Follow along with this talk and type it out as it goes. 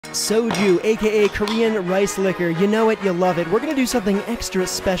Soju, aka Korean rice liquor. You know it, you love it. We're gonna do something extra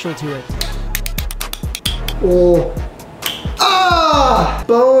special to it. Oh. Ah!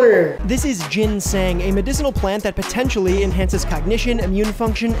 Boner! This is ginseng, a medicinal plant that potentially enhances cognition, immune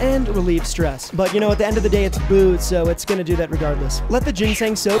function, and relieves stress. But you know, at the end of the day, it's booze, so it's gonna do that regardless. Let the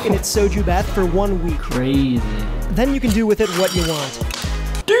ginseng soak in its soju bath for 1 week. Crazy. Then you can do with it what you want.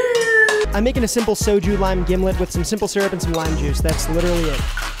 I'm making a simple soju lime gimlet with some simple syrup and some lime juice. That's literally it.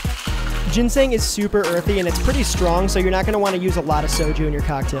 Ginseng is super earthy and it's pretty strong, so you're not gonna want to use a lot of soju in your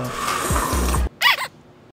cocktail.